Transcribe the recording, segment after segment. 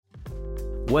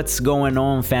What's going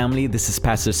on, family? This is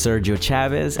Pastor Sergio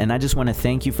Chavez, and I just want to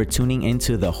thank you for tuning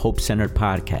into the Hope Centered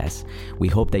podcast. We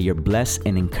hope that you're blessed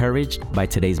and encouraged by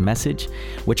today's message.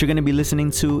 What you're going to be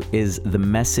listening to is the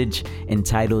message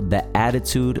entitled The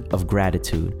Attitude of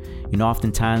Gratitude. You know,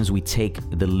 oftentimes we take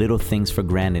the little things for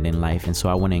granted in life, and so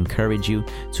I want to encourage you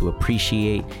to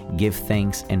appreciate, give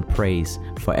thanks, and praise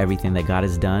for everything that God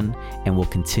has done and will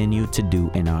continue to do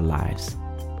in our lives.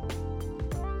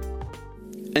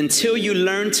 Until you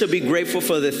learn to be grateful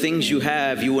for the things you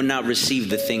have, you will not receive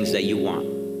the things that you want.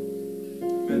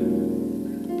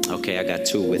 Okay, I got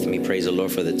two with me. Praise the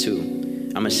Lord for the two.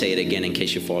 I'm going to say it again in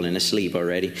case you're falling asleep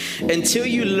already. Until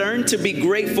you learn to be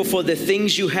grateful for the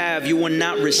things you have, you will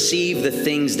not receive the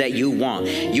things that you want.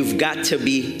 You've got to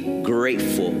be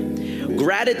grateful.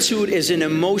 Gratitude is an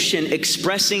emotion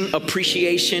expressing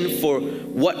appreciation for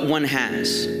what one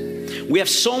has. We have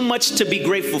so much to be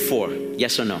grateful for.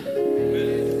 Yes or no?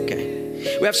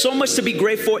 We have so much to be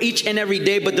grateful for each and every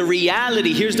day, but the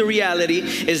reality, here's the reality,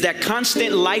 is that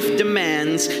constant life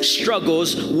demands,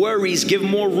 struggles, worries give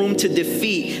more room to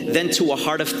defeat than to a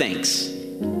heart of thanks.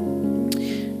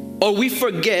 Or we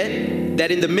forget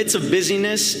that in the midst of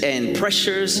busyness and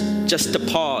pressures, just to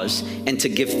pause and to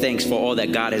give thanks for all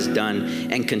that God has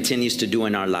done and continues to do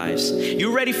in our lives.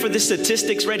 You ready for the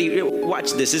statistics? Ready?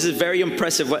 Watch this. This is very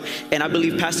impressive. And I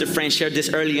believe Pastor Frank shared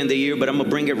this early in the year, but I'm going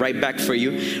to bring it right back for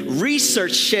you.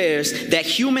 Research shares that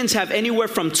humans have anywhere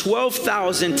from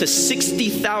 12,000 to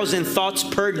 60,000 thoughts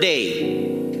per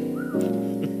day.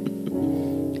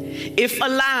 If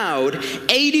allowed,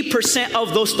 80%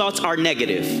 of those thoughts are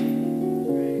negative.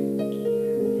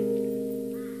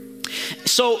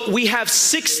 So we have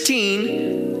 12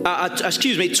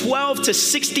 to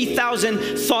 60,000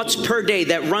 thoughts per day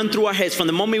that run through our heads from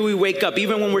the moment we wake up.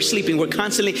 Even when we're sleeping, we're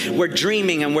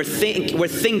dreaming and we're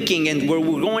thinking and we're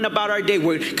going about our day.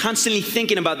 We're constantly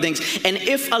thinking about things. And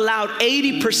if allowed,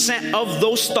 80% of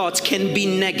those thoughts can be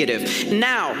negative.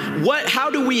 Now, how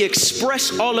do we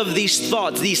express all of these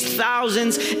thoughts, these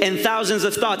thousands and thousands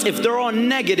of thoughts? If they're all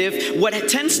negative, what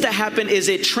tends to happen is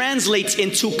it translates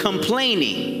into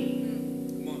complaining.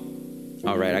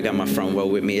 All right, I got my front row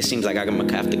with me. It seems like I'm going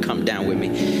to have to come down with me.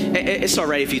 It's all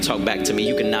right if you talk back to me.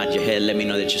 You can nod your head. Let me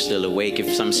know that you're still awake.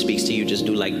 If something speaks to you, just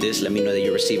do like this. Let me know that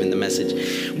you're receiving the message.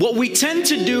 What we tend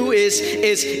to do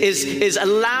is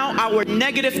allow our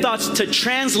negative thoughts to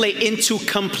translate into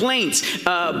complaints.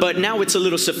 But now it's a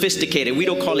little sophisticated. We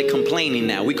don't call it complaining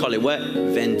now. We call it what?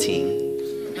 Venting.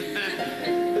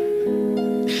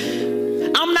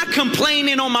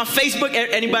 Complaining on my Facebook.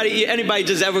 Anybody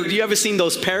just you ever seen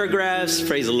those paragraphs?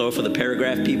 Praise the Lord for the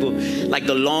paragraph people. Like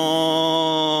the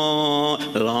long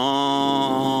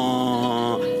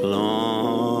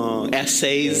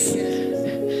essays.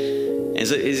 And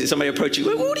so somebody approach you,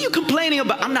 what are you complaining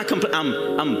about? I'm not complaining.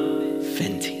 I'm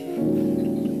venting.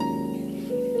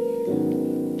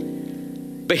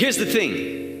 But here's the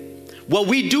thing. What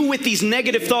we do with these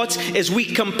negative thoughts is we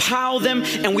compile them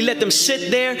and we let them sit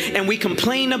there and we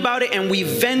complain about it and we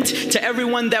vent to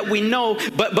everyone that we know.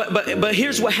 But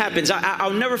here's what happens.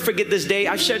 I'll never forget this day.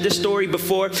 I've shared this story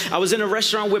before. I was in a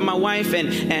restaurant with my wife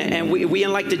and we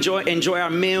like to enjoy our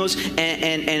meals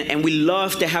and we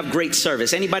love to have great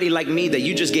service. Anybody like me that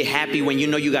you just get happy when you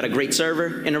know you got a great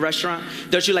server in a restaurant?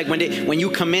 Don't you like when you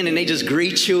come in and they just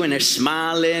greet you and they're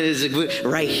smiling, it's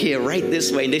right here, right this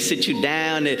way, and they sit you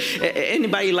down and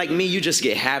anybody like me, you just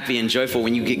get happy and joyful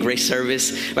when you get great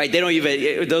service, right? They don't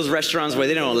even, those restaurants where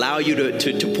they don't allow you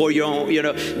to pour your own, they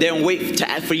don't wait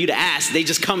for you to ask. They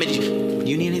just come and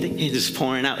you need anything? They're just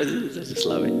pouring out. I just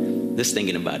love it. Just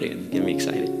thinking about it get me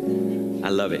excited. I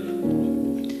love it.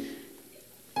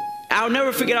 I'll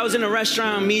never forget, I was in a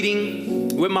restaurant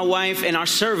meeting with my wife, and our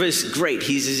server is great.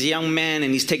 He's a young man,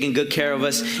 and he's taking good care of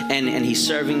us, and he's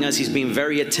serving us. He's being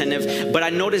very attentive. But I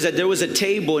noticed that there was a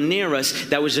table near us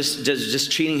that was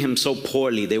just treating him so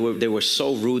poorly. They were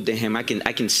so rude to him. I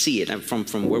can see it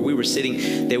from where we were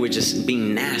sitting. They were just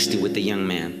being nasty with the young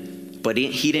man. But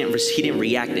he didn't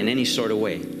react in any sort of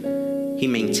way. He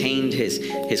maintained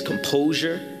his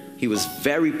composure. He was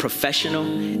very professional,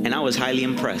 and I was highly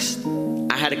impressed.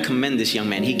 I had to commend this young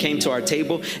man. He came to our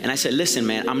table, and I said, "Listen,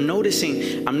 man, I'm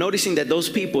noticing that those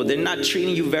people, they're not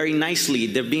treating you very nicely.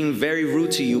 They're being very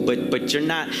rude to you, but you're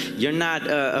not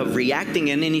reacting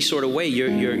in any sort of way.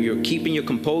 You're keeping your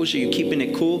composure. You're keeping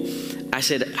it cool." I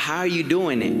said, "How are you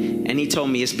doing it?" And he told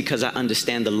me, "It's because I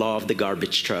understand the law of the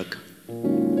garbage truck."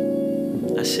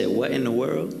 I said, "What in the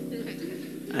world?"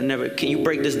 Can you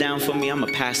break this down for me? I'm a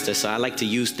pastor, so I like to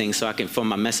use things so I can form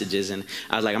my messages. And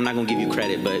I was like, I'm not going to give you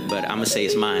credit, but I'm going to say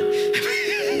it's mine.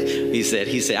 He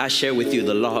said, I share with you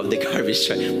the law of the garbage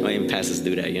truck. Well, even pastors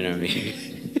do that, you know what I mean?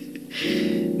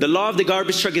 The law of the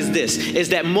garbage truck is this, is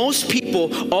that most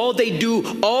people, all they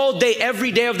do all day,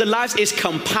 every day of their lives is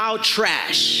compile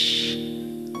trash.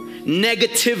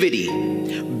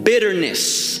 Negativity,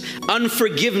 bitterness,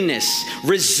 unforgiveness,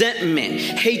 resentment,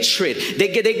 hatred.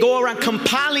 They go around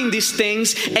compiling these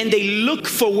things and they look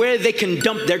for where they can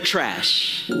dump their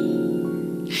trash.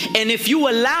 And if you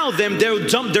allow them, they'll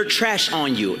dump their trash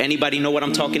on you. Anybody know what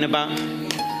I'm talking about?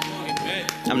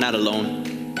 I'm not alone.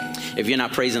 If you're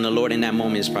not praising the Lord in that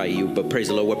moment, it's probably you. But praise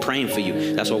the Lord, we're praying for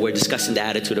you. That's why we're discussing the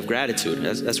attitude of gratitude.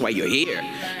 That's why you're here.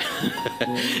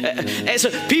 And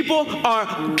so people are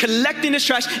collecting this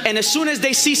trash, and as soon as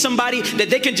they see somebody that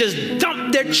they can just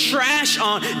dump their trash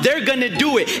on, they're going to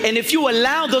do it. And if you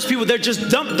allow those people, they're just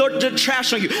dump their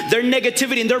trash on you, their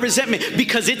negativity and their resentment,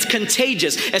 because it's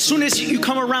contagious. As soon as you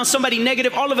come around somebody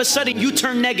negative, all of a sudden you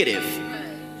turn negative.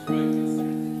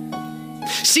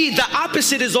 See, the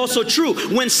opposite is also true.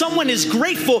 When someone is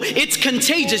grateful, it's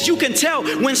contagious. You can tell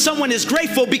when someone is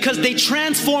grateful because they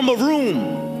transform a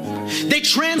room. They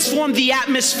transform the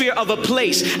atmosphere of a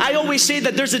place. I always say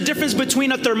that there's a difference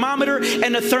between a thermometer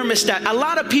and a thermostat. A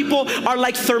lot of people are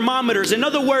like thermometers. In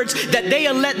other words, that they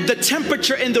let the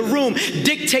temperature in the room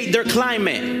dictate their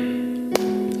climate.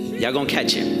 Y'all gonna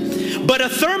catch it. But a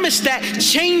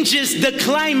thermostat changes the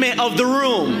climate of the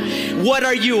room. What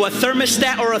are you, a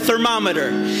thermostat or a thermometer?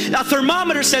 A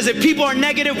thermometer says if people are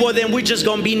negative, well, then we're just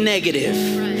going to be negative.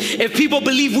 If people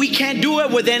believe we can't do it,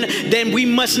 well, then we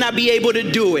must not be able to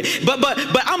do it. But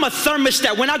I'm a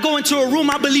thermostat. When I go into a room,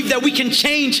 I believe that we can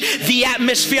change the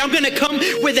atmosphere. I'm going to come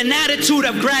with an attitude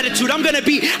of gratitude. I'm going to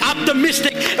be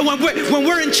optimistic. And when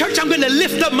we're in church, I'm going to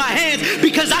lift up my hands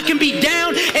because I can be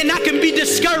down and I can be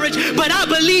discouraged. But I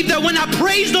believe that when I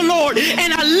praise the Lord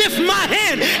and I lift my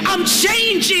hand, I'm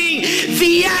changing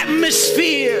the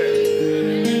atmosphere.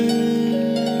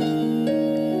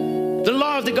 The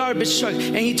law of the garbage truck.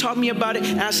 And he taught me about it.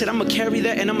 And I said, I'm going to carry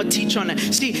that and I'm going to teach on that.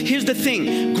 See, here's the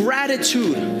thing.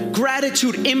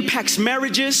 Gratitude impacts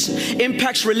marriages,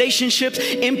 impacts relationships,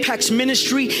 impacts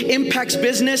ministry, impacts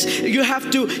business. You have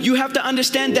to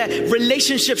understand that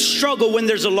relationships struggle when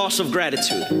there's a loss of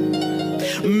gratitude.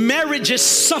 Marriages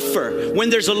suffer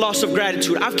when there's a loss of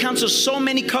gratitude. I've counseled so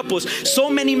many couples, so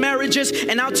many marriages,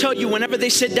 and I'll tell you, whenever they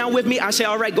sit down with me, I say,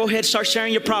 all right, go ahead, start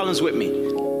sharing your problems with me.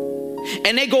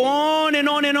 And they go on and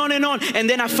on and on and on. And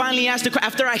then I finally ask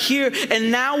after I hear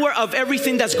an hour of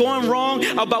everything that's going wrong,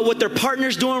 about what their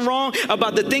partner's doing wrong,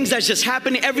 about the things that's just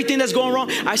happening, everything that's going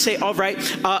wrong, I say, all right,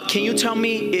 can you tell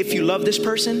me if you love this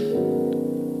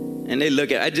person? And they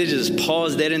look at, I just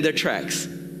pause dead in their tracks.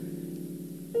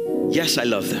 Yes, I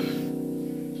love them.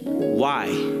 Why?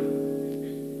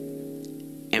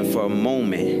 And for a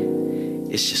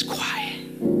moment, it's just quiet.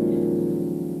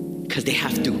 Because they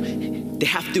have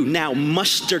to now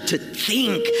muster to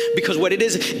think. Because what it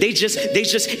is, they just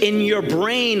in your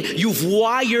brain, you've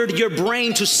wired your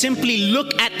brain to simply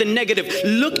look at the negative,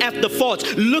 look at the faults,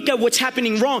 look at what's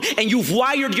happening wrong. And you've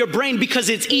wired your brain because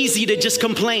it's easy to just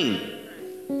complain.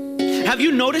 Have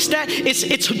you noticed that? It's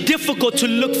difficult to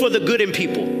look for the good in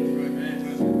people.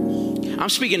 I'm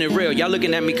speaking it real. Y'all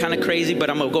looking at me kind of crazy, but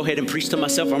I'm going to go ahead and preach to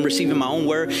myself. I'm receiving my own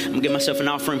word. I'm going to give myself an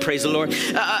offering. Praise the Lord.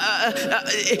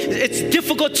 It's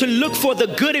difficult to look for the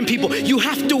good in people. You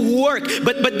have to work,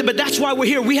 but that's why we're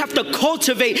here. We have to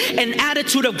cultivate an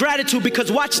attitude of gratitude,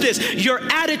 because watch this. Your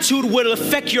attitude will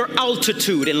affect your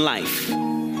altitude in life.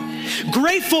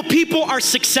 Grateful people are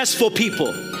successful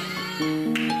people.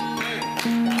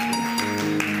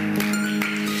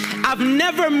 I've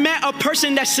never met a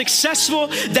person that's successful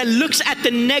that looks at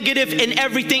the negative in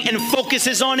everything and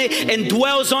focuses on it and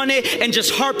dwells on it and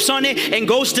just harps on it and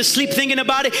goes to sleep thinking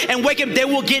about it and wake up. They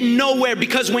will get nowhere,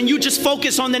 because when you just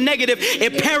focus on the negative,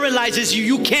 it paralyzes you.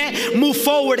 You can't move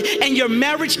forward, and your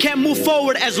marriage can't move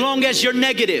forward as long as you're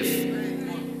negative.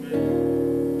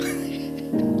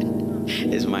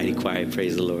 It's mighty quiet,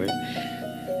 praise the Lord.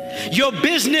 Your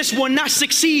business will not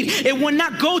succeed. It will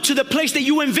not go to the place that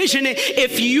you envision it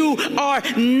if you are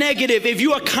negative, if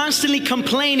you are constantly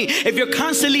complaining, if you're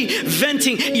constantly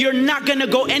venting. You're not going to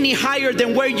go any higher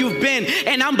than where you've been.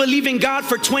 And I'm believing God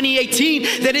for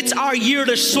 2018 that it's our year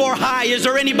to soar high. Is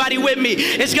there anybody with me?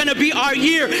 It's going to be our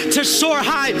year to soar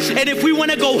high. And if we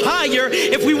want to go higher,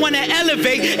 if we want to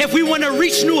elevate, if we want to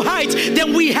reach new heights,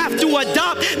 then we have to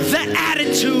adopt the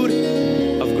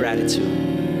attitude of gratitude.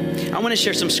 I want to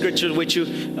share some scriptures with you.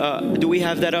 Do we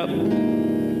have that up?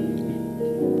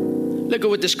 Look at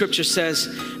what the scripture says.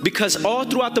 Because all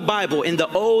throughout the Bible, in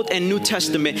the Old and New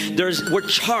Testament, we're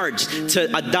charged to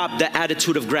adopt the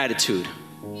attitude of gratitude.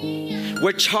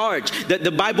 We're charged.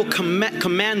 The Bible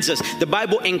commands us. The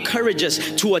Bible encourages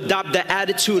us to adopt the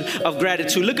attitude of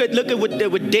gratitude. Look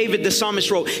at what David the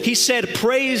psalmist wrote. He said,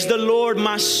 "Praise the Lord,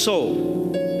 my soul.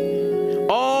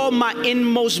 All my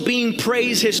inmost being,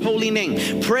 praise his holy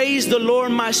name. Praise the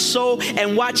Lord, my soul."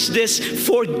 And watch this.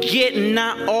 "Forget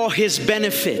not all his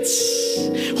benefits.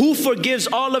 Who forgives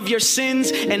all of your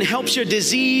sins and helps your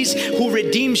disease. Who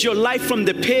redeems your life from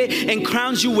the pit and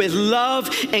crowns you with love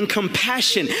and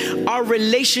compassion." Our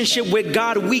relationship with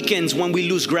God weakens when we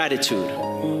lose gratitude.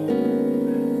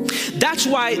 That's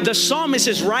why the psalmist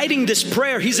is writing this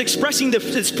prayer. He's expressing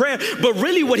this prayer. But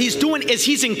really what he's doing is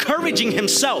he's encouraging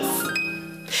himself.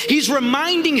 He's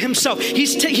reminding himself.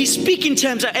 He's speaking to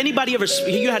himself. Anybody ever,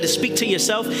 you had to speak to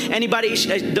yourself? Anybody,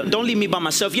 don't leave me by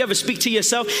myself. You ever speak to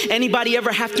yourself? Anybody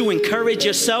ever have to encourage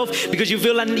yourself because you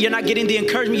feel like you're not getting the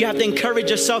encouragement? You have to encourage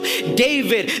yourself.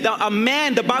 David, a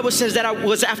man, the Bible says that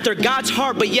was after God's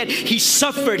heart, but yet he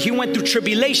suffered. He went through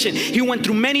tribulation. He went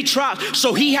through many trials.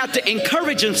 So he had to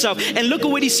encourage himself. And look at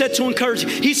what he said to encourage.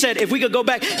 He said, if we could go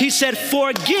back, he said,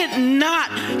 "Forget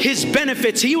not his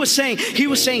benefits." He was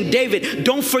saying, David,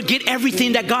 don't forget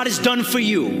everything that God has done for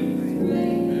you.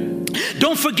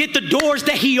 Don't forget the doors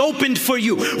that he opened for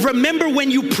you. Remember when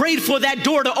you prayed for that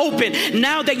door to open.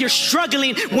 Now that you're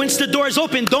struggling, once the door is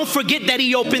open, don't forget that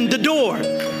he opened the door.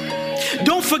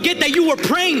 Don't forget that you were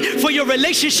praying for your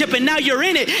relationship and now you're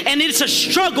in it and it's a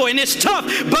struggle and it's tough,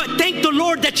 but thank the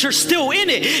Lord that you're still in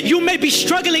it. You may be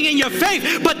struggling in your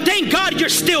faith, but thank God you're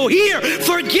still here.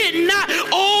 Forget not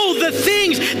all the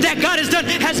things that God has done.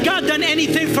 Has God done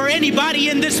anything for anybody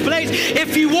in this place?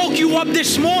 If he woke you up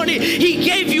this morning, he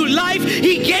gave you life,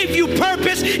 he gave you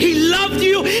purpose, he loved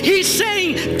you. He's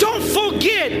saying, don't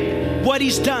forget what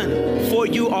he's done for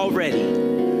you already.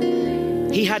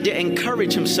 He had to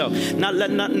encourage himself. Now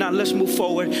let's move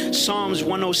forward. Psalms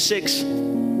 106.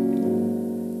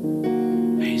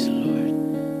 Praise the Lord.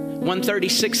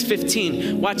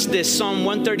 136:15. Watch this. Psalm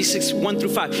 136,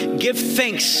 1-5. Give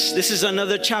thanks. This is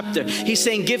another chapter. He's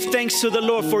saying, give thanks to the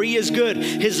Lord, for he is good.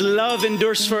 His love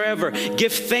endures forever.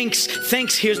 Give thanks.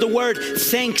 Thanks. Here's the word.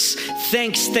 Thanks.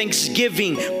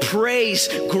 Thanksgiving. Praise.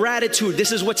 Gratitude.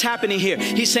 This is what's happening here.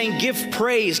 He's saying, give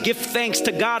praise. Give thanks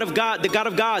to God of God, the God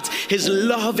of gods. His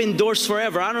love endures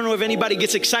forever. I don't know if anybody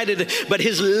gets excited, but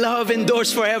his love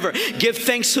endures forever. Give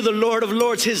thanks to the Lord of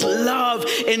lords. His love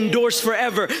endures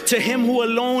forever. To him who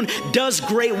alone does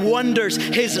great wonders,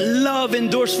 his love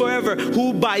endures forever.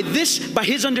 Who by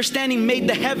his understanding made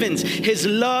the heavens. His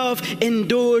love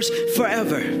endures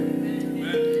forever.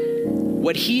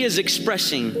 What he is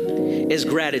expressing is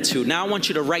gratitude. Now I want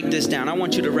you to write this down.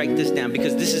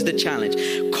 Because this is the challenge.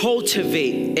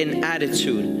 Cultivate an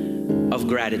attitude of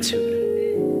gratitude.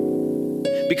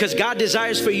 Because God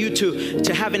desires for you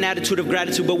to have an attitude of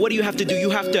gratitude. But what do you have to do? You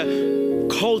have to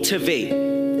cultivate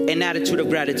an attitude of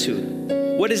gratitude.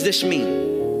 What does this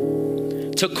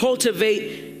mean? To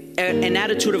cultivate an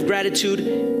attitude of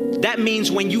gratitude, that means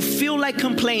when you feel like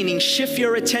complaining, shift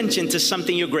your attention to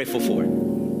something you're grateful for.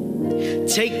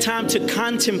 Take time to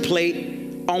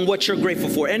contemplate on what you're grateful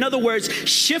for. In other words,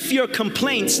 shift your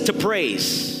complaints to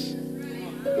praise.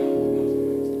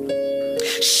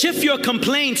 Shift your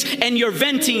complaints and your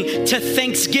venting to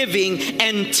thanksgiving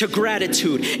and to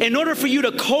gratitude. In order for you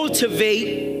to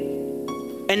cultivate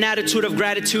an attitude of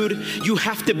gratitude, you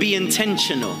have to be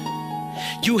intentional.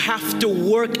 You have to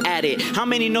work at it. How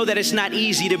many know that it's not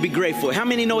easy to be grateful? How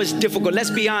many know it's difficult? Let's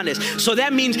be honest. So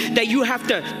that means that you have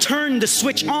to turn the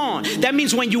switch on. That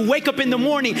means when you wake up in the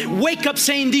morning, wake up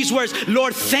saying these words,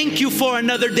 Lord, thank you for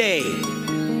another day.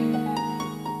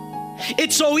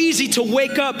 It's so easy to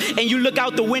wake up and you look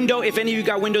out the window, if any of you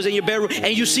got windows in your bedroom,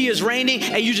 and you see it's raining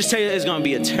and you just say it's going to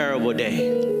be a terrible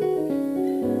day.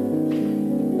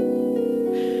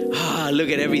 Look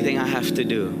at everything I have to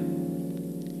do.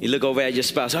 You look over at your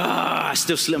spouse. I'm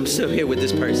still here with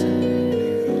this person.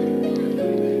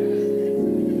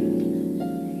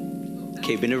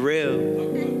 Keeping it real.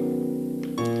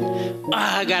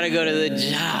 I gotta go to the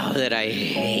job that I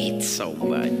hate so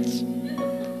much.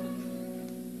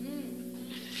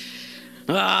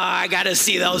 I gotta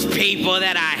see those people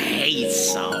that I hate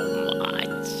so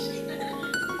much.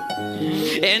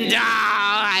 And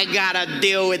I gotta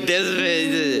deal with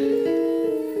this.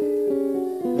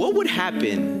 What would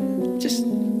happen, just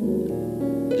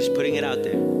putting it out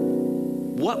there,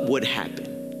 what would happen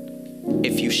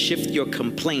if you shift your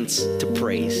complaints to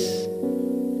praise,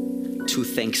 to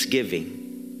thanksgiving,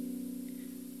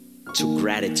 to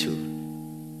gratitude?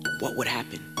 What would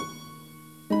happen?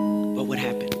 What would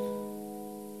happen?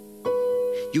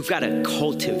 You've got to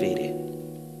cultivate it.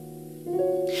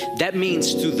 That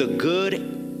means through the good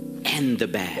and the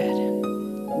bad.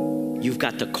 You've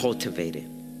got to cultivate it.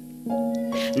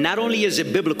 Not only is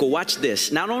it biblical, watch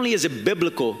this, not only is it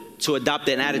biblical to adopt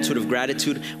an attitude of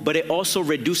gratitude, but it also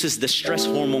reduces the stress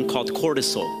hormone called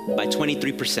cortisol by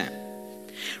 23%.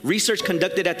 Research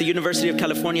conducted at the University of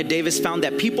California, Davis found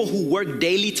that people who work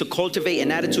daily to cultivate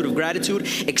an attitude of gratitude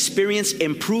experience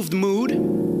improved mood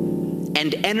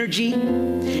and energy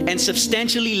and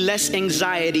substantially less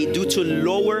anxiety due to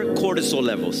lower cortisol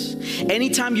levels.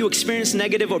 Anytime you experience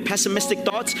negative or pessimistic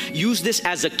thoughts, use this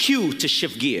as a cue to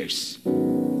shift gears.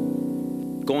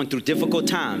 Going through difficult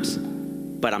times,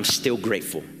 but I'm still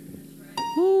grateful.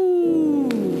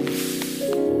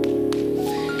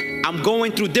 I'm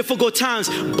going through difficult times,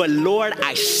 but Lord,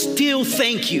 I still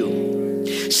thank you.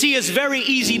 See, it's very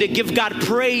easy to give God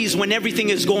praise when everything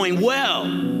is going well.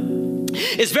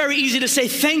 It's very easy to say,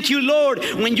 thank you, Lord,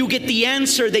 when you get the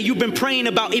answer that you've been praying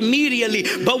about immediately.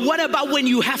 But what about when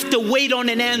you have to wait on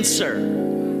an answer?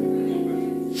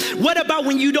 What about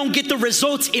when you don't get the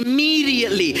results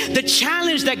immediately? The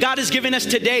challenge that God has given us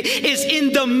today is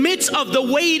in the midst of the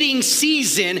waiting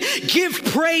season, give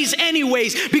praise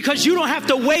anyways, because you don't have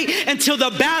to wait until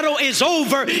the battle is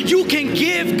over. You can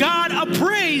give God a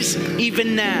praise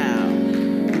even now.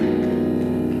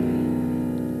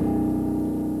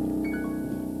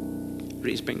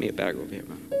 Please bring me a bag over here,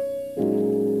 man.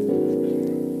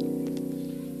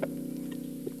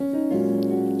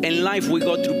 In life, we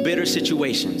go through bitter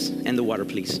situations. And the water,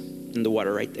 please. And the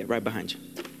water right there, right behind you.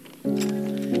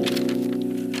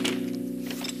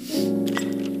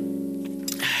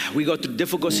 We go through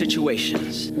difficult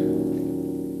situations.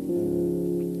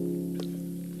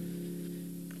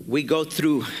 We go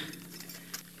through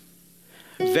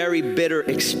very bitter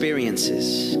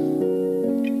experiences.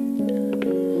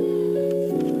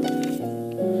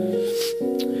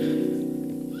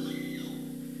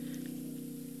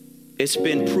 It's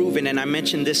been proven, and I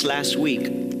mentioned this last week,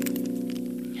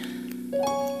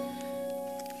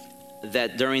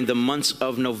 that during the months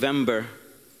of November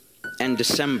and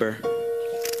December,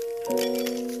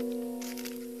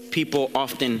 people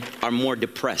often are more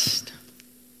depressed,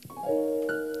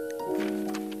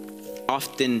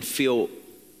 often feel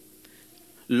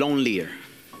lonelier.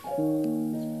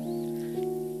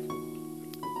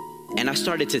 And I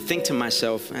started to think to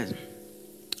myself,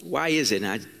 why is it?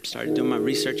 And I started doing my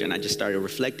research and I just started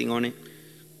reflecting on it.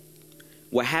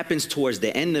 What happens towards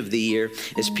the end of the year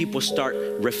is people start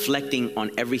reflecting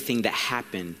on everything that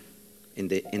happened in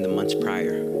the months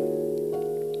prior.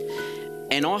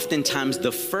 And oftentimes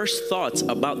the first thoughts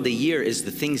about the year is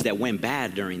the things that went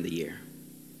bad during the year,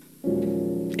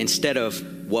 instead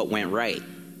of what went right,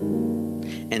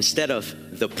 instead of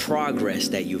the progress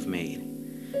that you've made,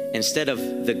 instead of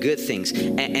the good things.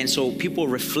 And so people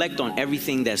reflect on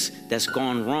everything that's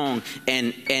gone wrong,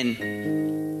 and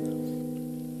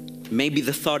maybe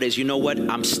the thought is, you know what,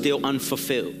 I'm still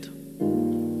unfulfilled.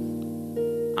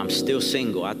 I'm still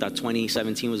single. I thought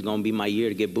 2017 was gonna be my year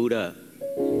to get booed up.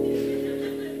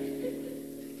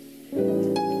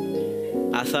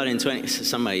 I thought in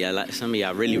some of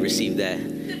y'all really received that.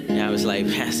 And I was like,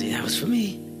 Pastor, that was for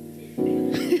me.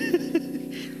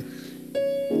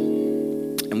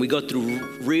 We go through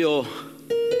real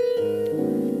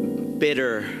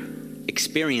bitter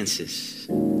experiences,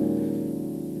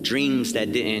 dreams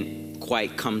that didn't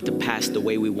quite come to pass the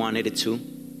way we wanted it to.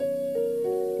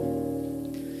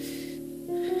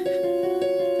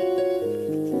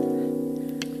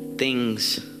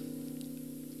 Things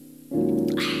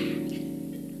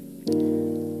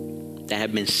that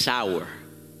have been sour.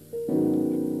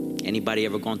 Anybody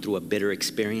ever gone through a bitter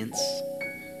experience?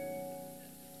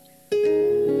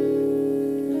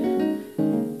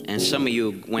 Some of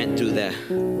you went through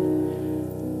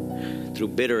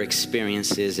bitter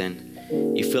experiences, and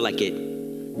you feel like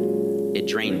it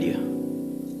drained you.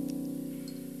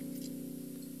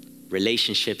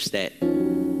 Relationships that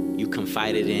you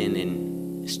confided in,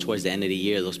 and it's towards the end of the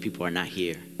year, those people are not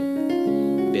here.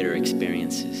 Bitter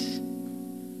experiences.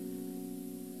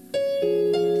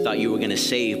 Thought you were gonna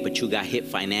save, but you got hit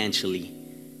financially.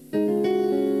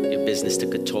 Your business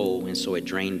took a toll, and so it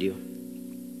drained you.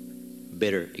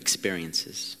 Bitter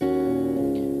experiences.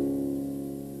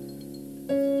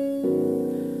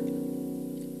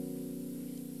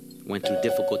 Went through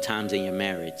difficult times in your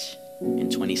marriage in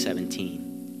 2017.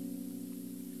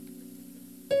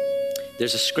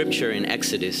 There's a scripture in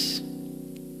Exodus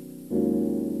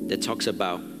that talks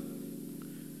about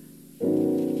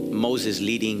Moses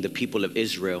leading the people of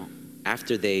Israel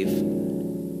after they've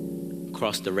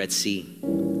crossed the Red Sea.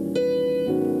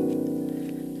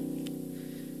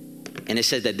 And it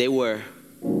said that they were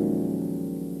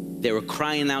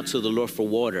crying out to the Lord for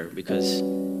water because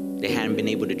They hadn't been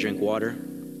able to drink water,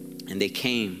 and they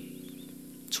came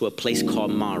to a place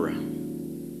called Mara.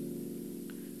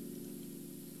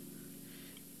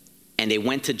 And they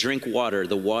went to drink water,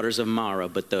 the waters of Mara,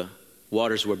 but the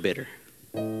waters were bitter.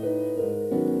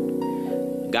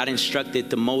 God instructed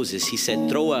to Moses, he said,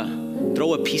 throw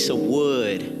a piece of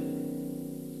wood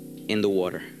in the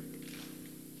water.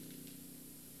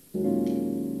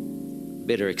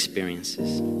 Bitter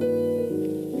experiences.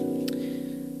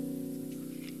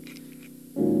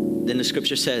 Then the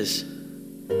scripture says,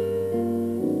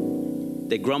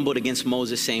 they grumbled against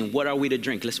Moses saying, what are we to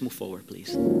drink? Let's move forward,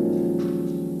 please.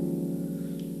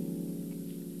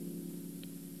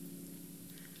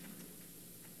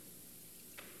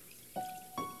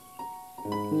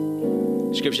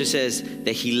 Scripture says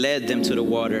that he led them to the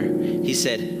water. He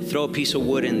said, throw a piece of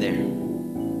wood in there.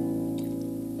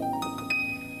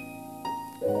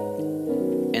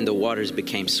 And the waters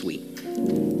became sweet.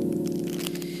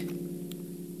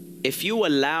 If you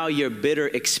allow your bitter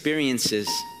experiences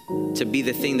to be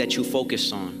the thing that you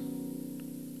focus on,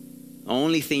 the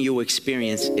only thing you will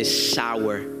experience is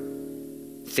sour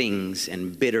things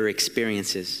and bitter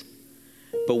experiences.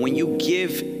 But when you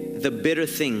give the bitter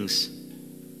things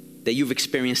that you've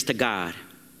experienced to God,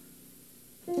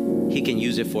 he can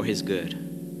use it for his good.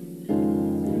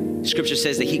 Scripture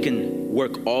says that he can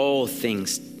work all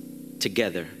things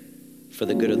together for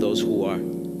the good of those who are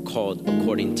called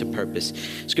according to purpose.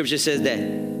 Scripture says that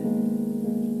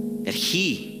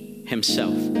he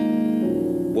himself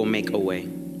will make a way.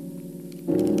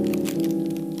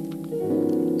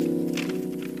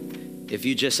 If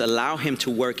you just allow him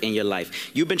to work in your life.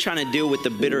 You've been trying to deal with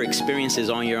the bitter experiences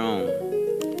on your own.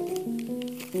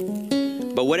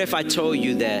 But what if I told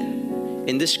you that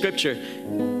in this scripture,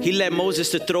 he led Moses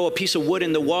to throw a piece of wood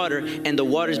in the water and the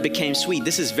waters became sweet.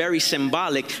 This is very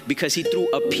symbolic because he threw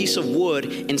a piece of wood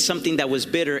in something that was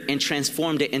bitter and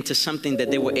transformed it into something that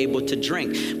they were able to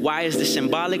drink. Why is this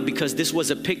symbolic? Because this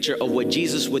was a picture of what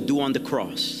Jesus would do on the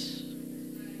cross.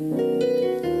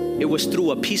 It was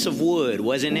through a piece of wood,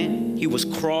 wasn't it? He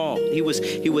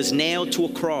was nailed to a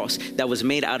cross that was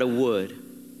made out of wood.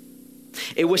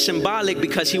 It was symbolic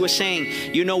because he was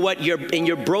saying, you know what, in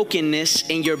your brokenness,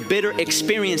 in your bitter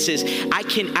experiences, I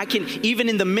can, even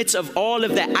in the midst of all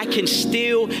of that, I can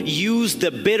still use the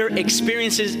bitter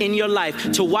experiences in your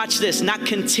life to, watch this, not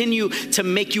continue to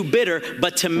make you bitter,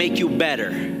 but to make you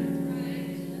better.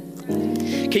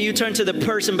 Can you turn to the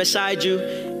person beside you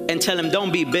and tell him,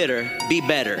 don't be bitter, be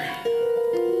better?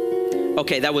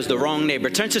 Okay, that was the wrong neighbor.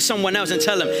 Turn to someone else and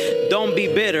tell him, don't be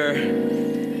bitter,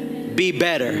 be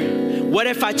better. What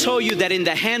if I told you that in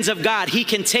the hands of God, he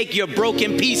can take your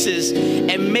broken pieces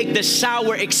and make the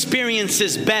sour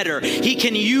experiences better? He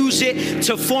can use it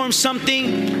to form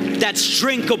something that's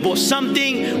drinkable,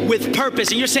 something with purpose.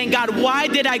 And you're saying, God, why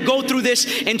did I go through this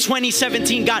in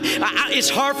 2017? God, it's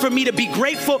hard for me to be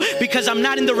grateful because I'm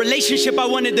not in the relationship I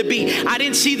wanted to be. I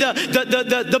didn't see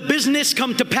the business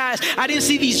come to pass. I didn't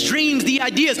see these dreams, the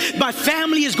ideas. My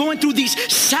family is going through these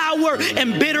sour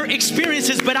and bitter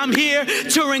experiences, but I'm here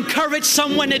to encourage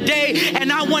someone today,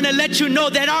 and I want to let you know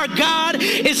that our God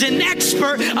is an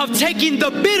expert of taking the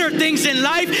bitter things in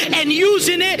life and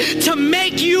using it to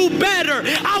make you better.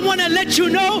 I want to let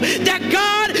you know that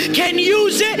God can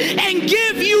use it and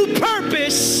give you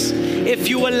purpose if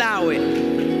you allow it.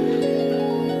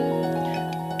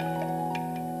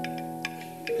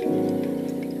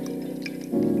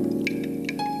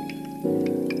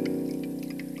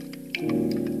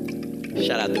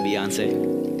 Shout out to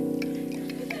Beyonce.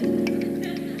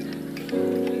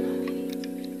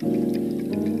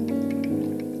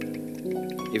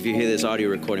 If you hear this audio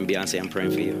recording, Beyonce, I'm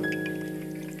praying for you.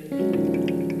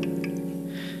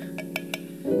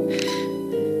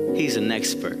 He's an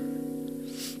expert.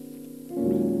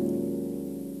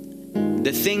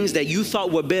 The things that you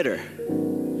thought were bitter,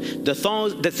 the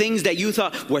things that you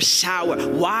thought were sour,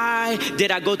 why did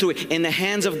I go through it? In the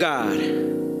hands of God.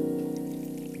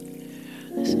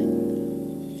 Listen.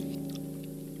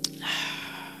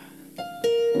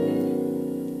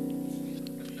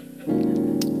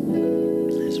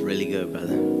 Good,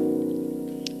 brother.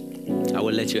 I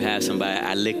would let you have some, but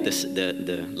I licked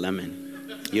the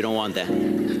lemon. You don't want that.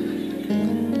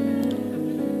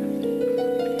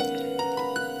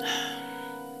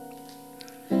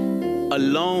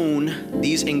 Alone,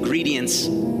 these ingredients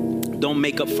don't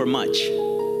make up for much.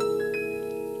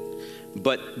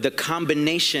 But the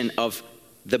combination of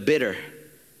the bitter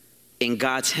in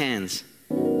God's hands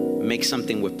makes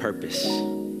something with purpose.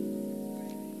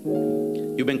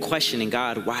 You've been questioning,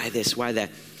 God, why this, why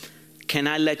that? Can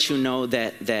I let you know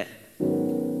that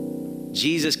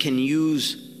Jesus can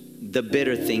use the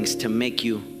bitter things to make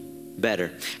you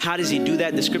better. How does he do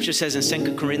that? The scripture says in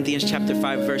 2 Corinthians chapter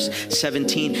 5, verse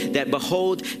 17, that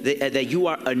behold, that you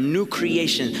are a new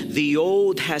creation. The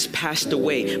old has passed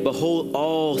away. Behold,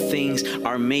 all things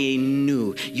are made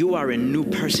new. You are a new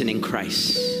person in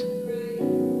Christ.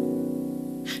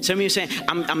 Some of you are saying,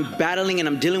 I'm battling and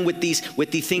I'm dealing with these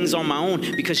things on my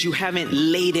own because you haven't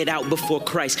laid it out before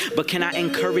Christ. But can I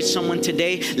encourage someone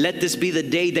today? Let this be the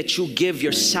day that you give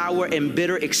your sour and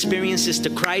bitter experiences to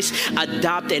Christ.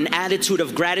 Adopt an attitude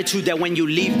of gratitude that when you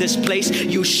leave this place,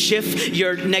 you shift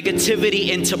your negativity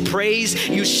into praise.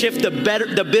 You shift the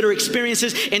bitter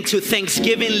experiences into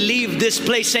thanksgiving. Leave this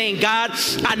place saying, God,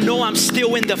 I know I'm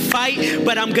still in the fight,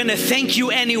 but I'm going to thank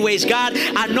you anyways. God,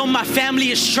 I know my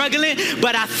family is struggling,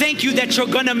 but I thank you that you're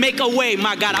going to make a way.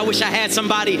 My God, I wish I had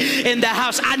somebody in the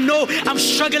house. I know I'm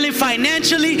struggling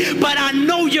financially, but I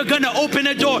know you're going to open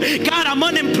a door. God, I'm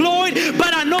unemployed,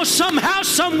 but I know somehow,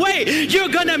 some way, you're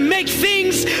going to make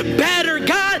things better.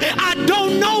 God, I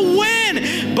don't know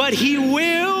when, but he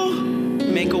will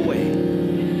make a way.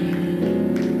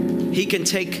 He can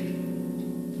take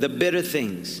the bitter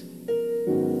things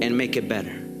and make it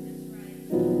better.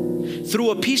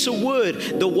 Through a piece of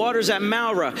wood, the waters at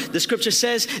Marah, the scripture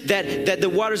says that the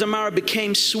waters of Marah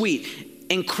became sweet.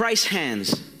 In Christ's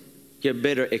hands, your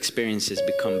bitter experiences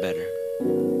become better.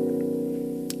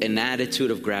 An attitude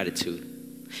of gratitude.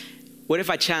 What if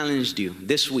I challenged you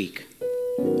this week?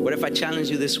 What if I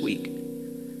challenged you this week?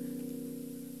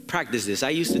 Practice this.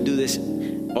 I used to do this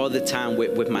all the time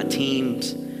with my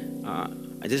teams.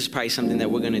 This is probably something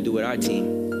that we're going to do with our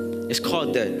team. It's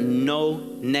called the no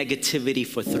negativity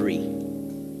for 3.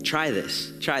 Try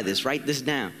this. Write this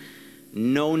down.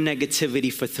 No negativity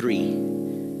for 3.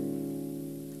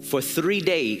 For 3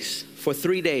 days.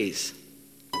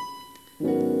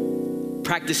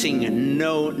 Practicing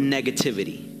no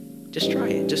negativity. Just try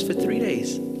it. Just for 3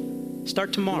 days.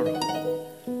 Start tomorrow.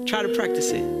 Try to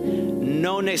practice it.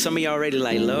 No, some of y'all already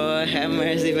like, Lord, have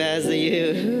mercy, Pastor,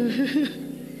 you.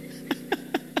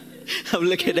 I'm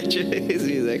looking at you. He's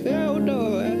like, oh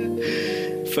no.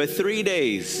 For 3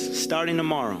 days, starting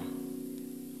tomorrow.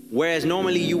 Whereas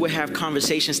normally you would have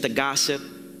conversations to gossip.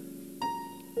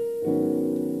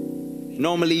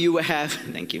 Normally you would have,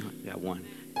 thank you, I got one.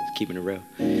 Keeping it real.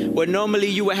 Where normally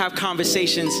you would have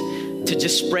conversations to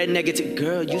just spread negative.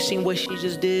 Girl, you seen what she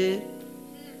just did?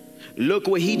 Look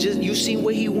what you see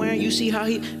what he wearing? You see how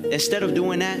he, instead of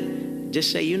doing that,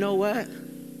 just say, you know what?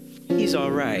 He's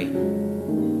all right.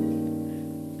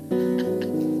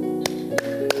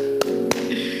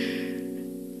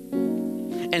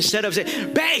 Instead of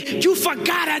saying, babe, you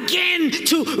forgot again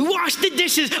to wash the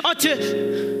dishes, or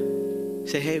to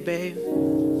say, hey, babe,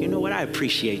 you know what? I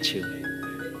appreciate you.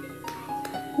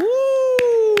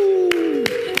 Woo!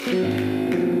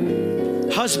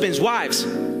 Husbands, wives,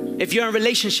 if you're in a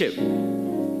relationship,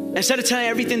 instead of telling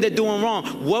everything they're doing wrong,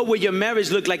 what would your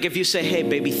marriage look like if you say, hey,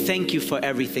 baby, thank you for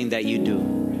everything that you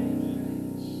do?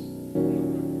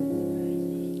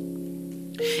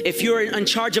 If you're in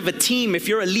charge of a team, if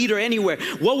you're a leader anywhere,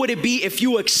 what would it be if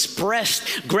you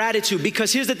expressed gratitude?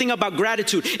 Because here's the thing about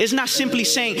gratitude. It's not simply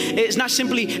saying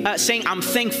I'm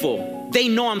thankful. They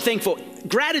know I'm thankful.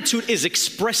 Gratitude is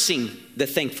expressing the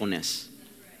thankfulness.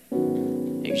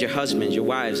 Your husbands, your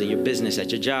wives, and your business, at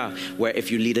your job, where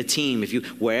if you lead a team,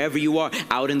 wherever you are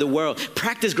out in the world,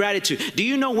 practice gratitude. Do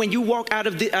you know when you walk out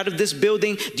of this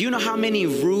building, do you know how many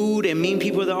rude and mean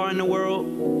people there are in the world?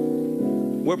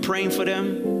 We're praying for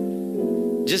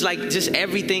them. Just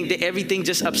everything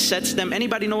just upsets them.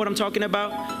 Anybody know what I'm talking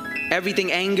about?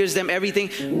 Everything angers them, everything.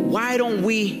 Why don't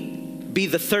we be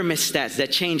the thermostats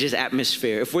that changes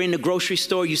atmosphere? If we're in the grocery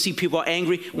store, you see people are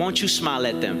angry, why don't you smile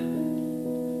at them?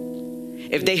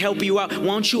 If they help you out, why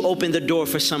don't you open the door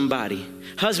for somebody?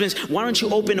 Husbands, why don't you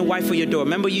open the wife for your door?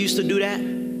 Remember you used to do that?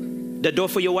 The door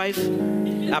for your wife?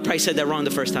 I probably said that wrong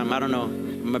the first time. I don't know.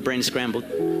 My brain scrambled.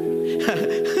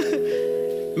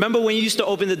 Remember when you used to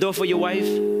open the door for your wife?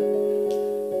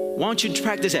 Why don't you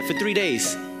practice that for 3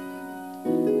 days?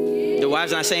 The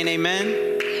wives not saying amen?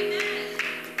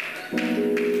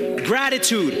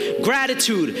 Gratitude,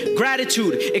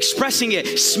 expressing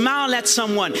it. Smile at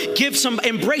someone,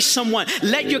 embrace someone.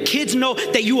 Let your kids know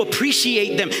that you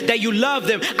appreciate them, that you love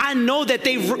them. I know that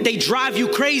they drive you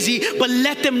crazy, but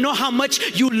let them know how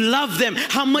much you love them,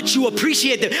 how much you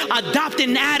appreciate them. Adopt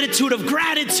an attitude of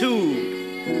gratitude.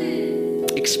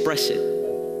 Express it.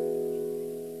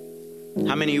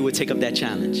 How many of you would take up that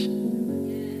challenge?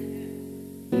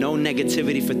 No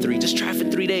negativity for 3. Just try for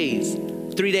 3 days.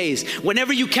 3 days.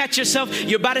 Whenever you catch yourself,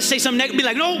 you're about to say something negative, be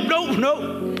like, no.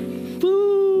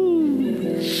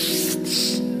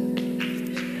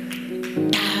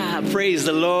 Praise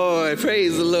the Lord.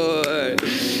 Praise the Lord.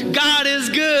 God is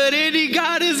good, isn't he?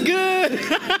 God is good.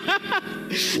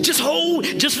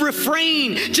 Just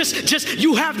refrain.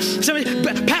 You have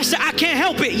somebody, Pastor, I can't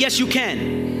help it. Yes, you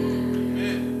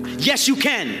can. Yes, you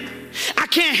can. I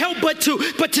can't help but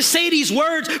to say these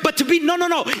words, but to be, no.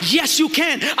 Yes, you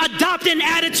can. Adopt an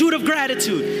attitude of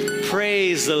gratitude.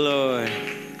 Praise the Lord.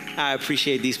 I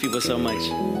appreciate these people so much.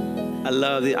 I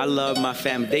love my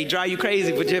family. They drive you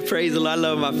crazy, but just praise the Lord. I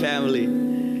love my family.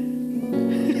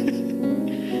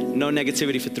 No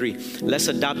negativity for 3. Let's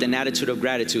adopt an attitude of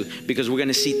gratitude, because we're going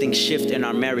to see things shift in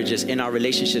our marriages, in our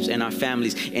relationships, in our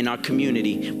families, in our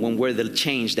community, when we're the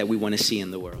change that we want to see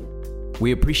in the world.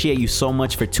 We appreciate you so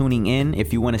much for tuning in.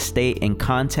 If you want to stay in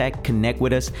contact, connect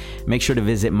with us, make sure to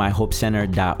visit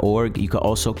myhopecenter.org. You can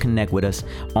also connect with us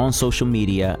on social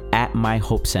media at My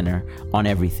Hope Center on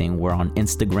everything. We're on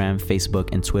Instagram,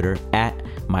 Facebook, and Twitter at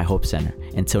My Hope Center.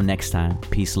 Until next time,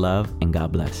 peace, love, and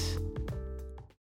God bless.